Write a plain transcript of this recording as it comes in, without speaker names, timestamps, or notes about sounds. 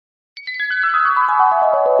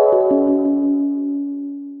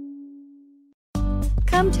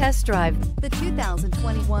Come test drive the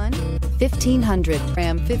 2021 1500.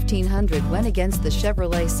 Ram 1500 went against the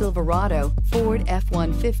Chevrolet Silverado, Ford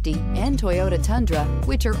F-150, and Toyota Tundra,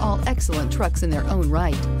 which are all excellent trucks in their own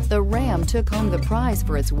right. The Ram took home the prize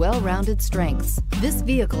for its well-rounded strengths. This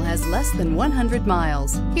vehicle has less than 100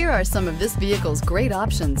 miles. Here are some of this vehicle's great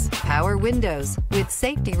options: power windows with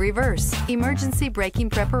safety reverse, emergency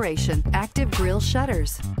braking preparation, active grille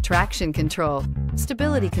shutters, traction control,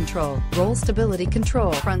 stability control, roll stability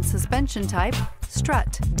control, front suspension type,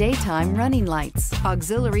 strut, daytime running lights,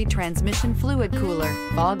 auxiliary transmission fluid cooler,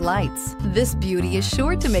 fog lights. This beauty is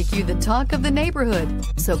sure to make you the talk of the neighborhood.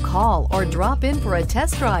 So call or drop in for a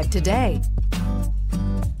test drive today.